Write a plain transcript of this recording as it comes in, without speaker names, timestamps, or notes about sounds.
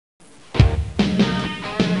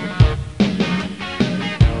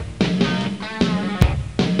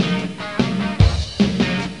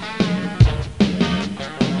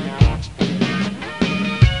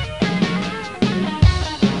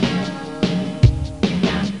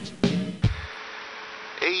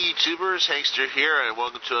YouTubers, Hankster here, and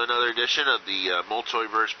welcome to another edition of the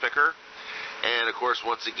MulToyVerse Picker. And of course,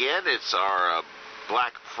 once again, it's our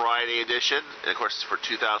Black Friday edition, and of course, it's for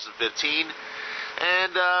 2015.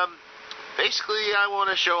 And basically, I want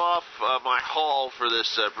to show off my haul for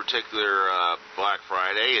this particular Black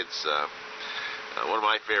Friday. It's one of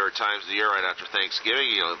my favorite times of the year, right after Thanksgiving.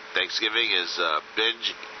 You know, Thanksgiving is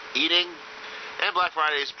binge eating, and Black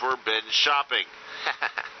Friday is for binge shopping.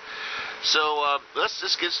 So let's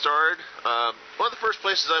just get started. One of the first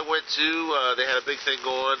places I went to, they had a big thing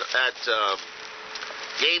going at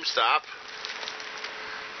GameStop.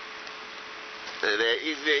 They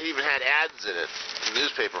even had ads in it, in the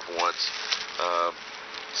newspaper for once.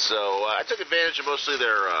 So I took advantage of mostly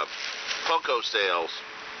their Funko sales.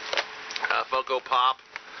 Funko Pop,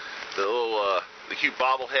 the little the cute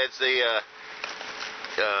bobbleheads the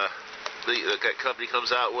company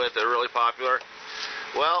comes out with. They're really popular.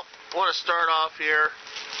 Well, I want to start off here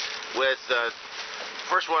with the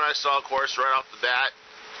first one I saw, of course, right off the bat,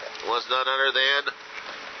 was none other than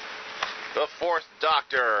the Fourth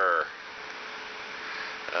Doctor.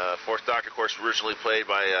 Fourth Doctor, of course, originally played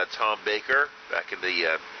by Tom Baker back in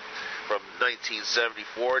the from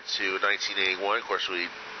 1974 to 1981. Of course, we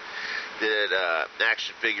did an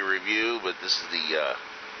action figure review, but this is the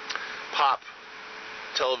Pop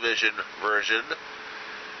television version.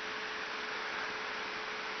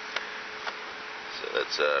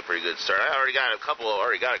 That's a pretty good start. I already got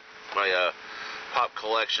my Pop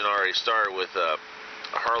collection already started with a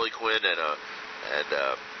Harley Quinn and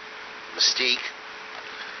Mystique.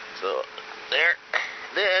 So there.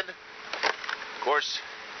 Then, of course,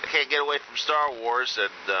 I can't get away from Star Wars,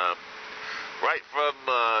 and right from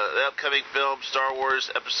the upcoming film Star Wars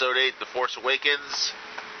Episode 8, The Force Awakens,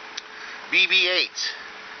 BB-8.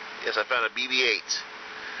 Yes, I found a BB-8.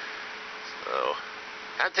 So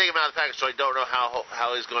I haven't taken him out of the package, so I don't know how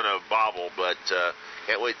he's going to bobble, but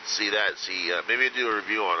can't wait to see that. Maybe I'll do a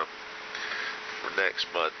review on him for next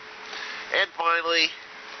month. And finally,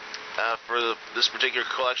 for this particular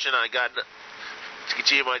collection, I got to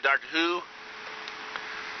continue my Doctor Who,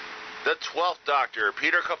 the 12th Doctor,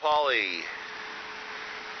 Peter Capaldi.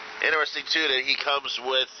 Interesting too that he comes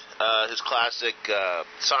with his classic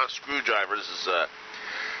sonic screwdriver. This is a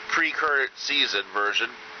pre-current season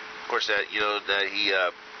version. Of course, that he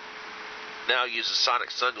now uses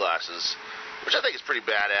sonic sunglasses, which I think is pretty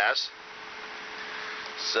badass.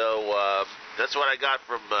 So that's what I got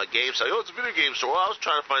from GameStop. Oh, it's a video game store. Well, I was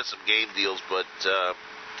trying to find some game deals, but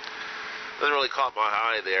nothing really caught my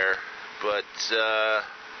eye there. But I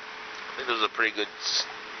think it was a pretty good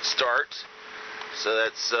start. So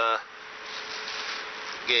that's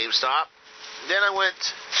GameStop. Then I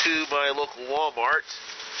went to my local Walmart.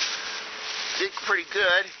 Did pretty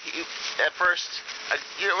good. At first, I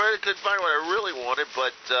really couldn't find what I really wanted,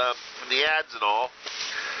 but from the ads and all.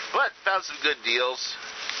 But found some good deals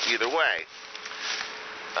either way.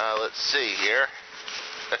 Let's see here.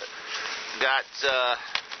 Got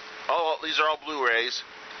these are all Blu-rays.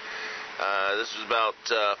 This was about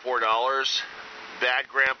 $4. Bad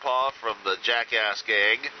Grandpa from the Jackass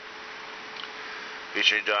Gang,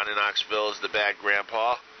 featuring Johnny Knoxville as the Bad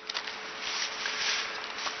Grandpa.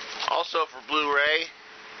 Also for Blu-ray,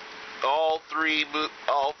 all three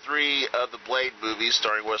of the Blade movies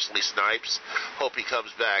starring Wesley Snipes. Hope he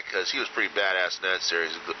comes back, because he was pretty badass in that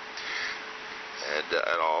series. And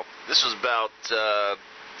all. This was about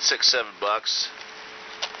 $6-7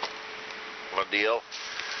 on deal.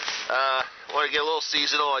 Want to get a little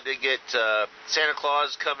seasonal. I did get Santa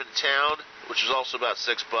Claus Coming to Town, which was also about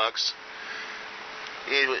 $6.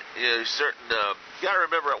 You got to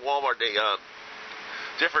remember at Walmart, they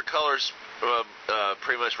different colors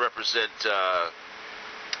pretty much represent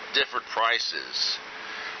different prices.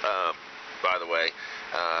 By the way,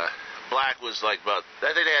 black was like about.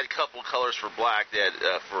 I think they had a couple colors for black. They had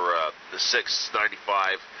for the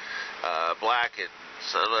 $6.95 black, and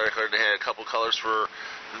some other they had a couple colors for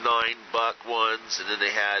the $9 ones, and then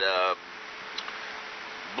they had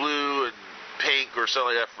blue and pink or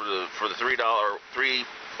something like that for the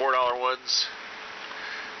 $4 ones.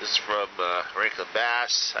 This is from Rankin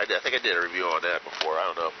Bass. I think I did a review on that before. I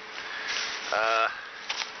don't know.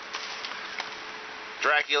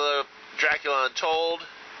 Dracula Untold.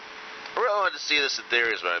 I really wanted to see this in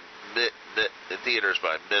theaters, but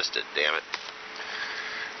I missed it. Damn it.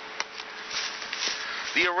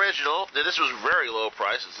 The original, and this was very low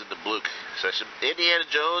price, it's in the blue section, Indiana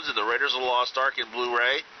Jones and the Raiders of the Lost Ark in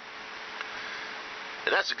Blu-ray.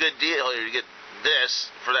 And that's a good deal here to get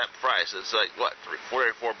this for that price. It's like, what,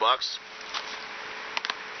 $44?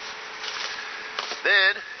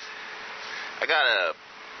 Then, I got a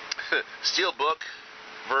Steelbook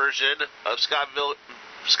version of Scott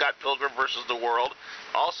Pilgrim versus the World,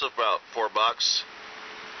 also about $4.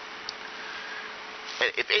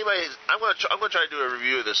 And if anybody, I'm going to try to do a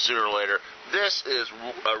review of this sooner or later. This is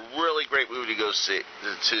a really great movie to go see,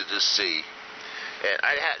 to see. And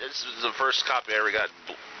this is the first copy I ever got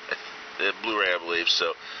in Blu-ray, I believe.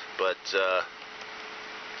 So, but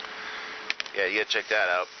yeah, you gotta check that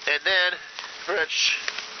out. And then French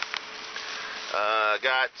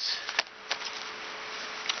got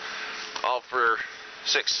all for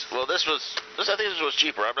 $6. Well, this I think this was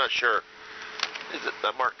cheaper. I'm not sure. Is it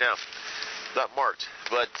not marked down? Not marked,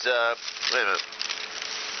 but wait a minute.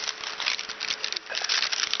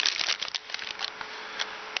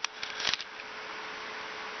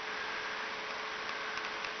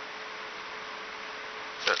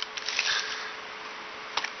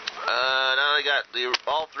 Now I got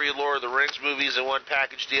all 3 Lord of the Rings movies in one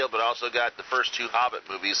package deal, but also got the first 2 Hobbit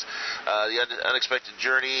movies, The Unexpected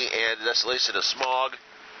Journey and The Desolation of Smaug.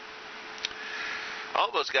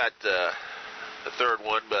 Almost got the third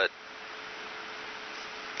one, but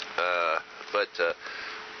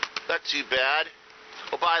not too bad.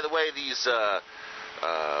 Oh, by the way, these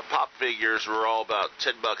pop figures were all about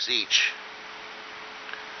 $10 each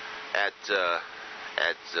at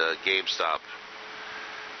GameStop.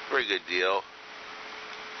 Very good deal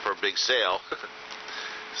for a big sale.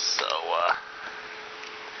 So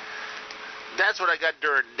that's what I got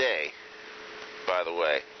during the day, by the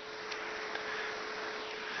way.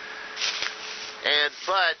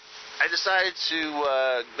 But I decided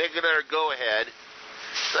to make another go-ahead.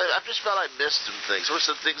 I just felt I missed some things. There were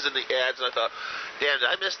some things in the ads, and I thought, damn, did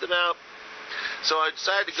I miss them out? So I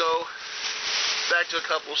decided to go back to a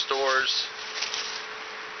couple stores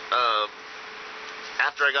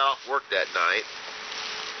after I got off work that night,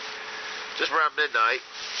 just around midnight,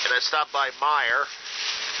 and I stopped by Meijer.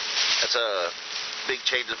 That's a big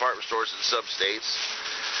chain of department stores in some states.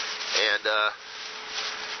 And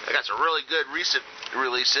I got some really good recent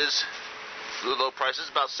releases, low prices,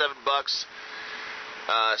 about $7.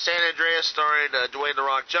 San Andreas starring Dwayne "The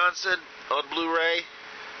Rock" Johnson on Blu-ray.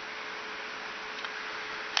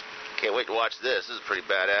 Can't wait to watch this. This is pretty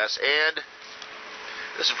badass. And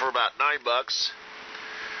this is for about $9.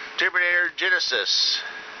 Terminator Genesis,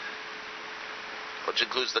 which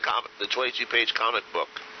includes the 22-page comic book.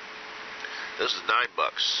 This is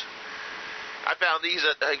 $9. I found these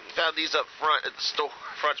up front at the store,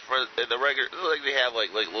 front in the regular. Like they have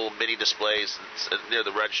like little mini displays near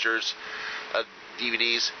the registers of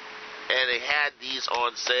DVDs, and they had these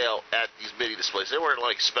on sale at these mini displays. They weren't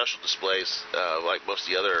like special displays like most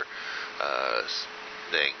of the other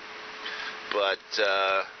thing, but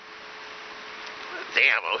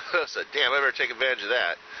damn, I said, damn, I better take advantage of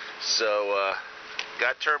that. So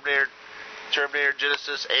got Terminator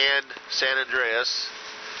Genesis and San Andreas.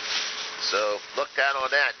 So looked out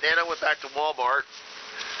on that. Then I went back to Walmart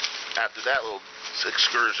after that little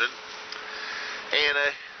excursion,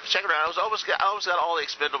 and check it out. I almost got all the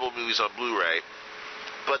Expendable movies on Blu-ray,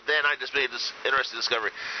 but then I just made this interesting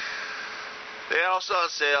discovery. They also on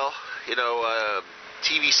sale,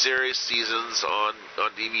 TV series seasons on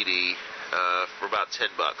DVD for about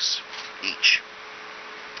 $10 each.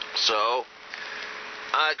 So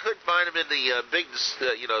I couldn't find them in the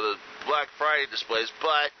the Black Friday displays,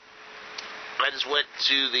 but I just went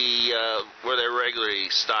to the where they're regularly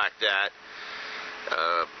stocked at,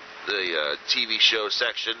 the TV show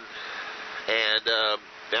section, and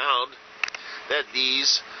found that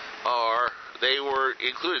these they were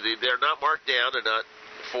included. They're not marked down. They're not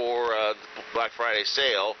for the Black Friday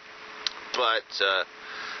sale, but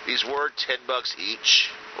these were $10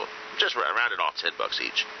 each. Well, just rounded off $10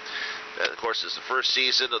 each. And of course, it's the first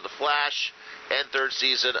season of The Flash and third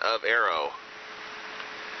season of Arrow.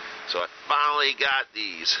 So I finally got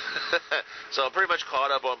these. So I'm pretty much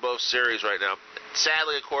caught up on both series right now.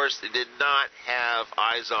 Sadly, of course, they did not have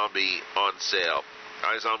iZombie on sale.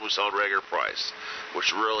 iZombie was on regular price,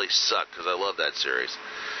 which really sucked because I love that series.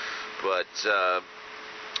 But,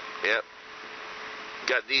 yep.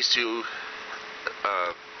 Got these two.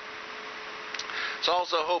 It's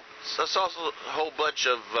also a whole bunch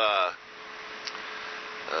of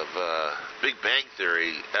Big Bang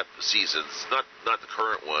Theory seasons. Not the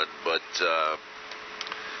current one, but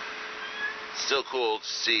still cool to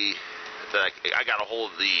see that I got a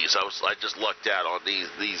hold of these. I just lucked out on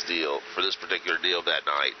these deal for this particular deal that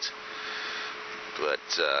night. But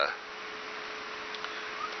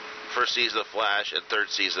first season of Flash and third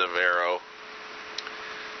season of Arrow.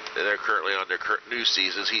 They're currently on their new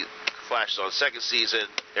seasons. Flash is on second season.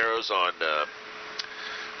 Arrow's on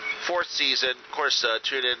fourth season. Of course,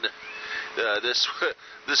 tune in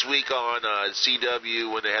this week on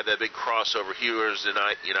CW when they had that big crossover Heroes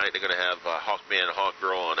Unite, they're going to have Hawkman and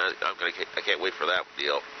Hawkgirl on. I can't wait for that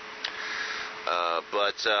deal.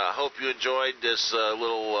 But I hope you enjoyed this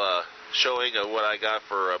little showing of what I got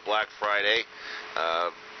for Black Friday.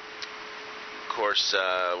 Of course,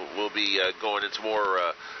 we'll be going into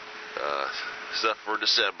more stuff for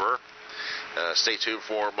December. Stay tuned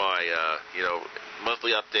for my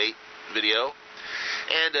monthly update video.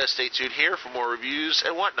 And stay tuned here for more reviews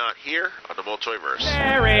and whatnot here on the MulToyVerse.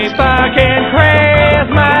 Merry fucking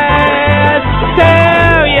Christmas!